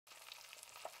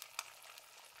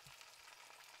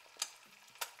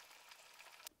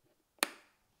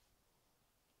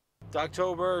It's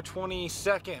October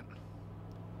 22nd.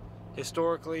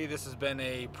 Historically, this has been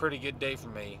a pretty good day for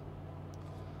me.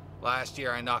 Last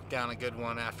year I knocked down a good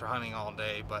one after hunting all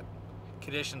day, but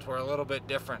conditions were a little bit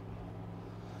different.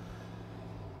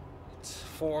 It's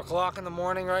 4 o'clock in the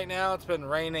morning right now. It's been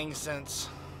raining since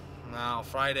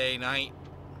Friday night.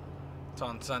 It's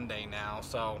on Sunday now,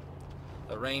 so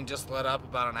the rain just let up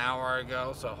about an hour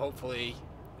ago, so hopefully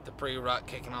the pre-rut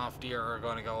kicking off deer are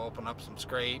going to go open up some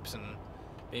scrapes and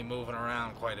be moving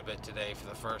around quite a bit today for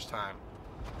the first time.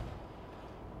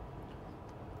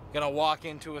 Gonna walk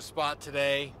into a spot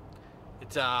today.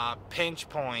 It's a pinch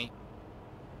point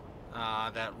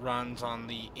that runs on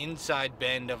the inside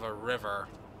bend of a river.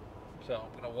 So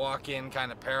I'm gonna walk in,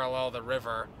 kind of parallel the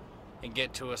river, and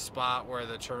get to a spot where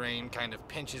the terrain kind of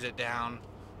pinches it down.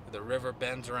 The river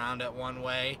bends around it one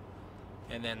way,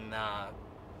 and then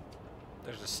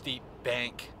there's a steep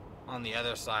bank on the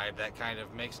other side that kind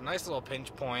of makes a nice little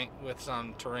pinch point with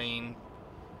some terrain,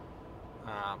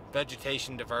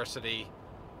 vegetation diversity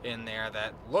in there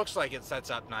that looks like it sets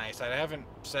up nice. I haven't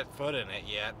set foot in it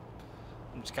yet.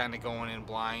 I'm just kind of going in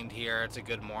blind here. It's a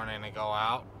good morning to go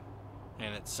out,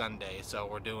 and it's Sunday, so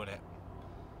we're doing it.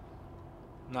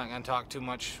 I'm not going to talk too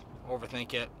much,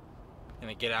 overthink it. I'm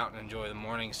going to get out and enjoy the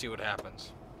morning, see what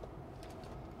happens.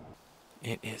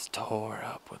 It is tore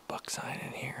up with buck sign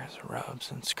in here. There's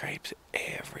rubs and scrapes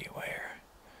everywhere.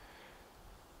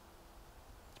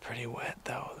 It's pretty wet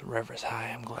though. The river's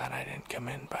high. I'm glad I didn't come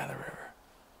in by the river.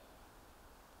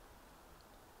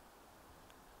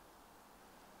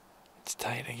 It's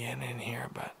tight again in here,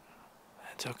 but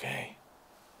that's okay.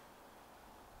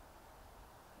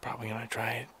 Probably gonna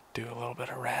try to do a little bit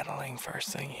of rattling first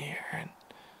thing here and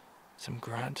some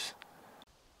grunts.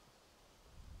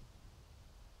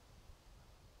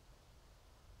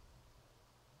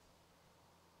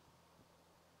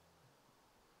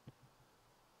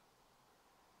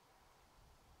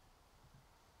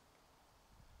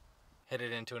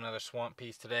 Headed into another swamp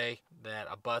piece today that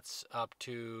abuts up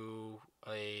to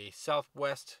a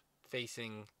southwest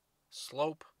facing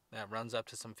slope that runs up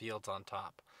to some fields on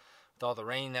top. With all the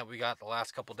rain that we got the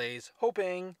last couple days,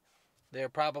 hoping they're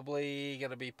probably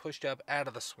going to be pushed up out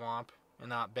of the swamp and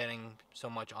not bedding so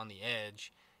much on the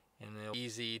edge, and it'll be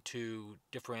easy to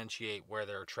differentiate where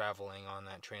they're traveling on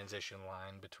that transition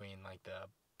line between like the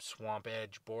swamp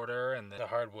edge border and the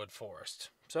hardwood forest.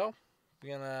 So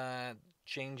we're gonna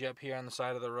change up here on the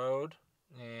side of the road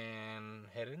and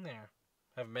head in there.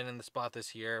 Haven't been in the spot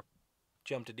this year.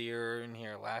 Jumped a deer in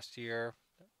here last year.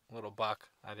 A little buck.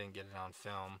 I didn't get it on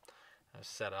film. I was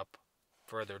set up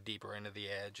further deeper into the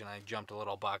edge, and I jumped a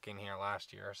little buck in here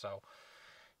last year. So,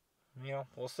 you know,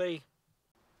 we'll see.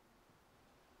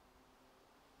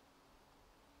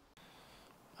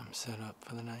 I'm set up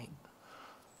for the night.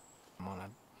 I'm on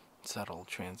a subtle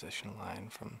transition line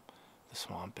from the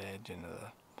swamp edge into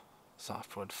the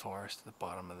softwood forest at the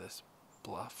bottom of this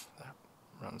bluff that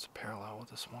runs parallel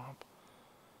with the swamp.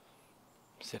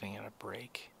 I'm sitting at a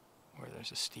break where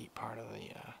there's a steep part of the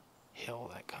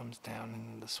hill that comes down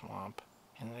into the swamp,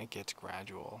 and then it gets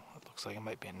gradual. It looks like it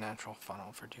might be a natural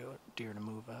funnel for deer to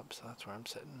move up, so that's where I'm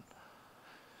sitting.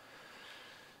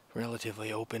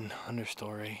 Relatively open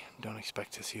understory. Don't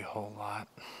expect to see a whole lot,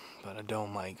 but a doe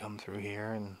might come through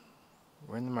here, and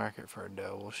we're in the market for a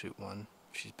doe. We'll shoot one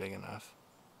if she's big enough.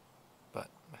 But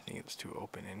I think it's too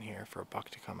open in here for a buck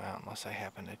to come out unless I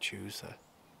happen to choose the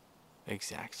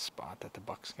exact spot that the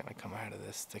buck's going to come out of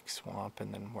this thick swamp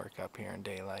and then work up here in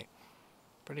daylight.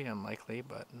 Pretty unlikely,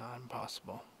 but not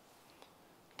impossible.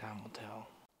 Time will tell.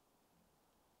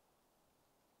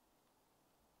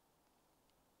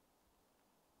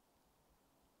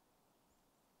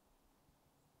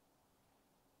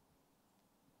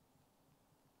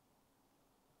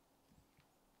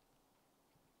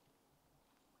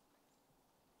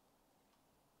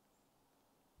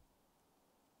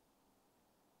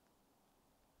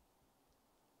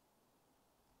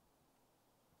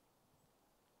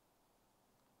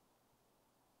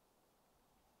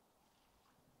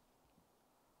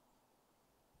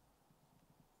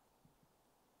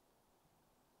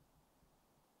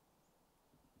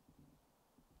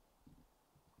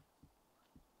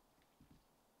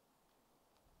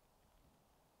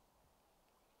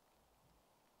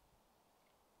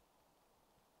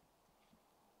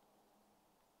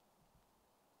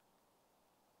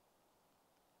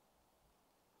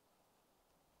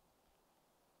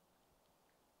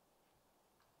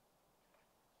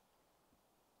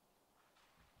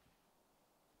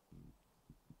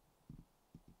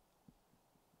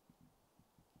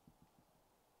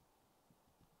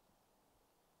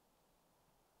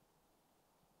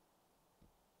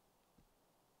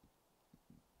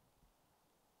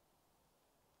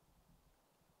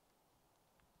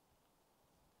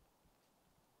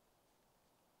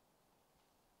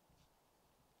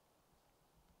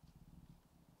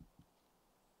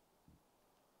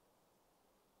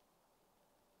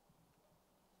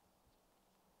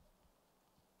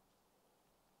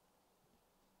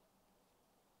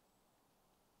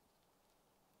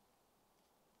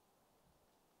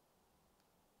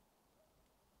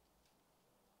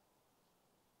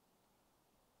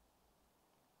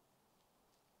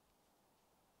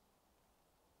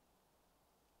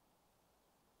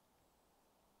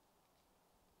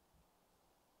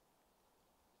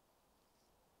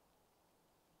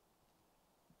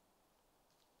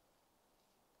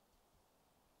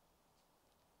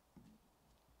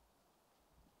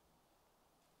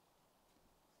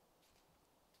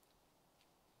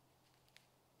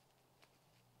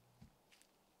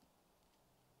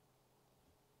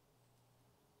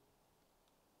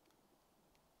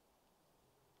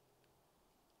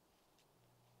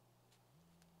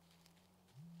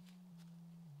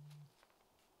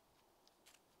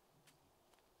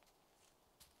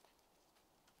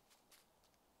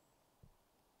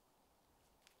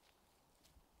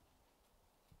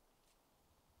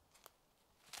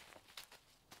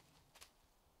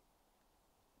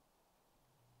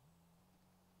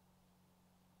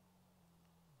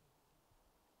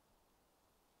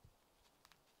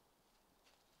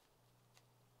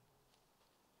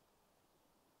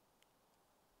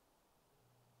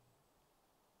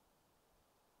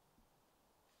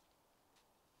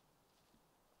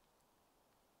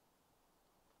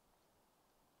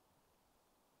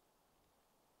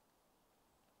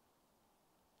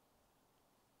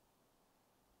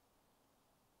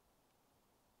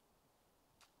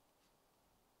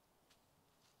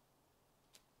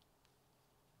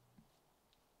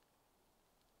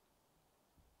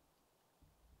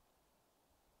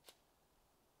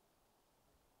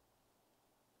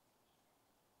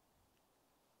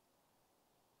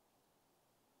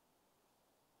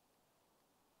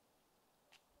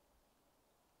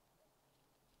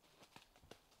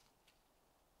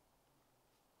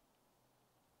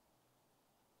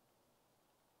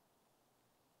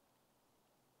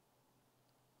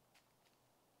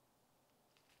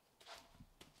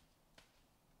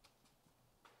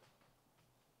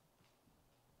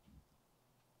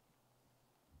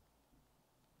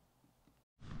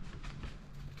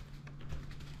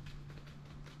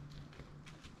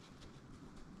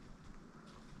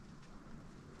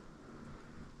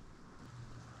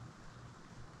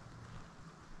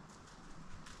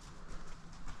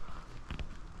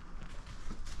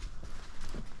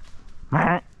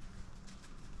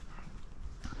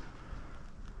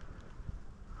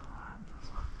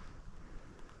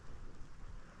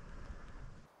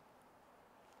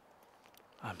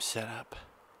 I'm set up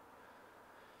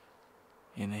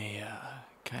in a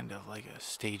kind of like a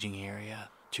staging area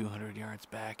 200 yards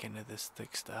back into this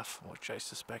thick stuff, which I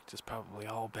suspect is probably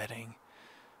all bedding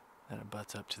that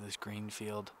abuts up to this green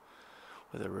field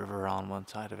with a river on one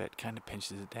side of it, kind of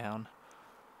pinches it down.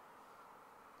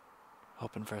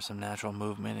 Hoping for some natural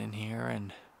movement in here,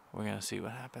 and we're gonna see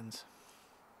what happens.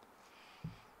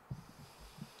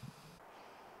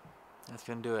 That's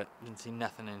gonna do it. Didn't see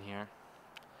nothing in here.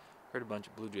 Heard a bunch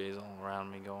of blue jays all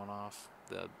around me going off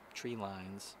the tree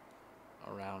lines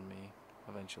around me,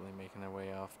 eventually making their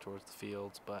way off towards the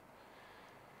fields, but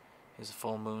it's a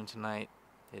full moon tonight.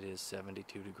 It is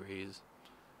 72 degrees.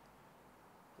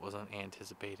 Wasn't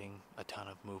anticipating a ton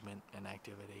of movement and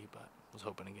activity, but was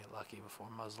hoping to get lucky before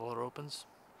muzzleloader opens.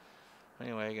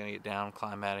 Anyway, gonna get down,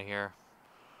 climb out of here.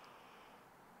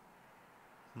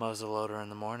 Muzzleloader in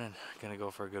the morning. Gonna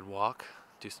go for a good walk,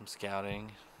 do some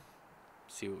scouting,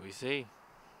 see what we see.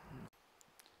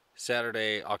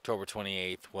 Saturday, October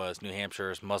 28th was New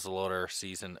Hampshire's muzzleloader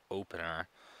season opener.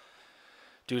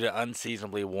 Due to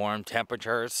unseasonably warm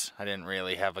temperatures, I didn't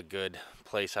really have a good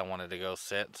place I wanted to go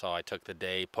sit, so I took the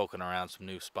day poking around some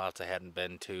new spots I hadn't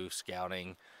been to,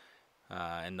 scouting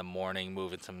in the morning,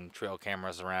 moving some trail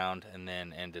cameras around, and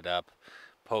then ended up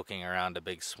poking around a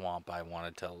big swamp I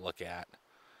wanted to look at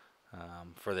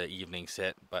for the evening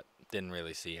sit, but didn't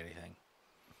really see anything.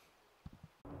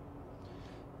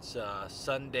 It's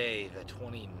Sunday the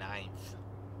 29th.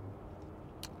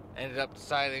 Ended up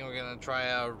deciding we're gonna try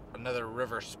out another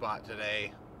river spot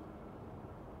today.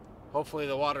 Hopefully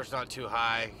the water's not too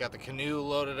high. Got the canoe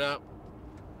loaded up.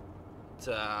 It's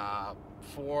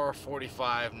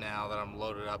 4:45 now that I'm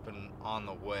loaded up and on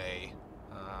the way.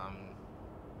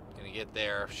 Gonna get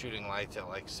there, shooting lights at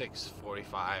like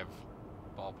 6:45,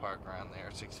 ballpark around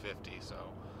there, 6:50.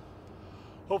 So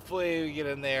hopefully we get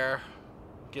in there,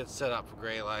 get set up for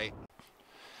gray light.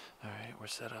 Alright, we're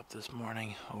set up this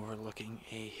morning overlooking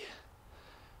a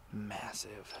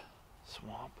massive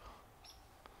swamp.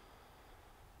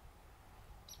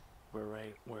 We're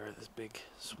right where this big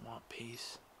swamp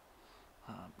piece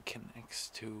connects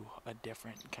to a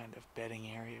different kind of bedding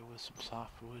area with some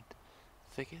softwood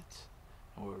thickets.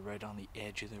 And we're right on the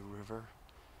edge of the river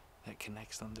that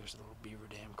connects them. There's a little beaver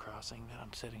dam crossing that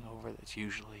I'm sitting over that's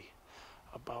usually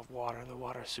above water. The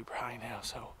water's super high now,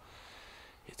 so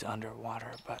it's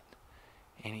underwater, but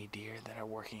any deer that are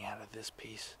working out of this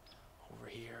piece over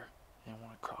here and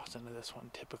want to cross into this one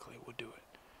typically would do it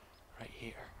right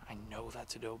here. I know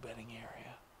that's a doe bedding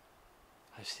area.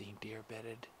 I've seen deer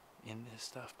bedded in this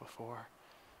stuff before.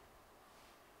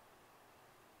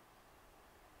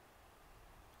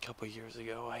 A couple years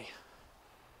ago I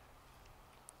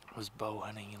was bow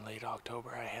hunting in late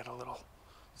October. I had a little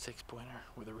 6-pointer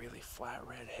with a really flat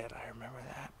red head. I remember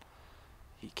that.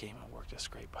 He came and worked a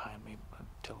scrape behind me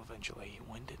until eventually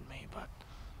he winded me, but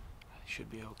I should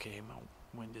be okay. My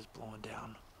wind is blowing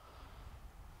down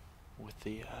with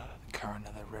the current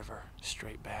of the river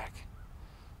straight back.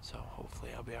 So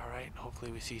hopefully I'll be alright.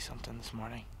 Hopefully we see something this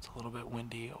morning. It's a little bit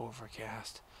windy,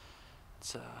 overcast.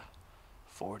 It's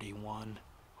 41,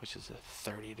 which is a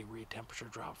 30-degree temperature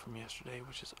drop from yesterday,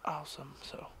 which is awesome.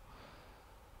 So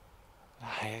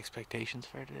high expectations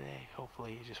for today.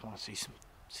 Hopefully you just want to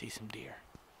see some deer.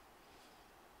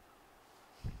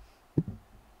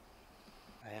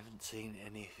 I haven't seen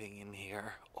anything in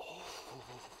here. Oh,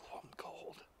 I'm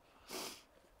cold.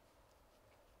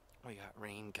 We got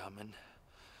rain coming.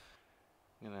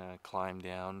 I'm gonna climb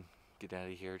down, get out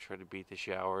of here, try to beat the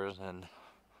showers and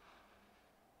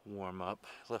warm up.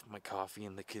 Left my coffee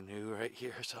in the canoe right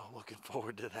here, so I'm looking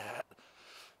forward to that.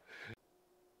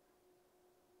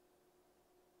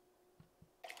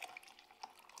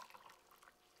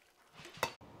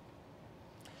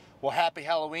 Well, happy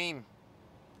Halloween.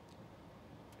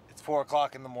 It's 4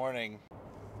 o'clock in the morning.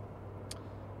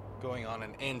 Going on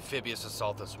an amphibious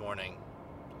assault this morning.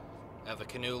 I have the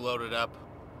canoe loaded up.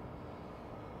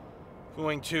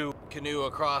 Going to canoe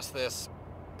across this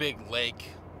big lake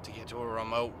to get to a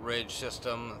remote ridge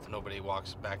system. Nobody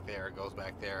walks back there, goes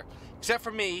back there, except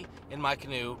for me in my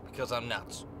canoe because I'm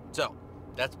nuts. So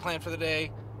that's the plan for the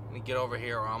day. I'm gonna get over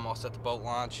here. We're almost at the boat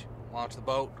launch the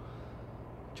boat.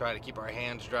 Try to keep our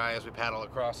hands dry as we paddle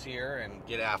across here and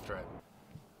get after it.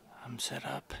 I'm set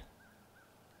up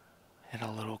at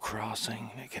a little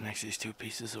crossing that connects these two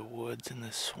pieces of woods in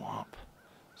this swamp.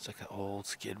 It's like an old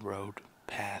skid road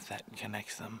path that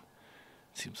connects them.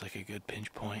 Seems like a good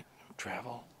pinch point of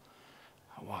travel.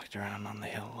 I walked around on the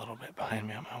hill a little bit behind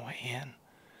me on my way in.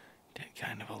 Did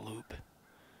kind of a loop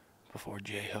before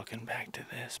J-hooking back to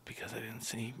this because I didn't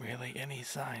see really any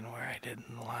sign where I did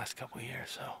in the last couple of years,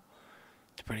 so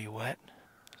it's pretty wet.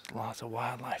 Lots of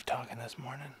wildlife talking this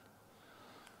morning.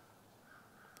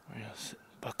 We're gonna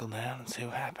buckle down and see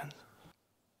what happens.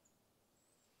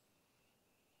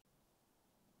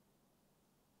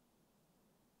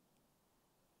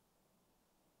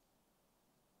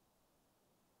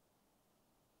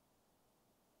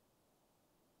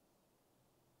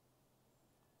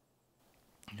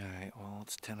 Alright, well,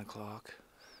 it's 10 o'clock.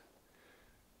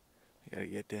 I gotta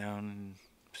get down and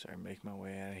start making my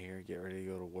way out of here, get ready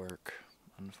to go to work,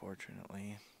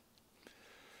 unfortunately. I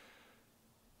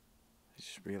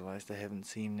just realized I haven't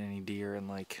seen any deer in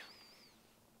like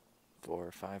 4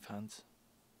 or 5 hunts.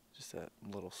 Just that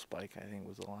little spike, I think,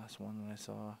 was the last one that I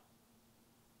saw.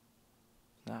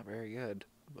 Not very good,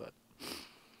 but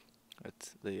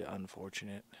that's the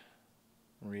unfortunate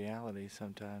reality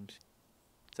sometimes.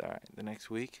 It's alright. The next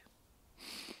week,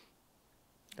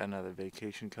 got another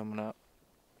vacation coming up,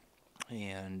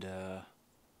 and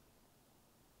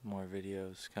more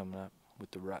videos coming up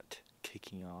with the rut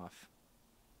kicking off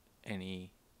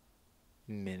any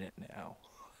minute now.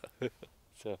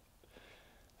 So,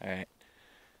 alright,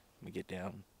 let me get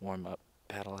down, warm up,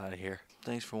 paddle out of here.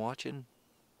 Thanks for watching.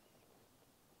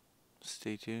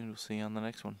 Stay tuned. We'll see you on the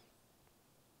next one.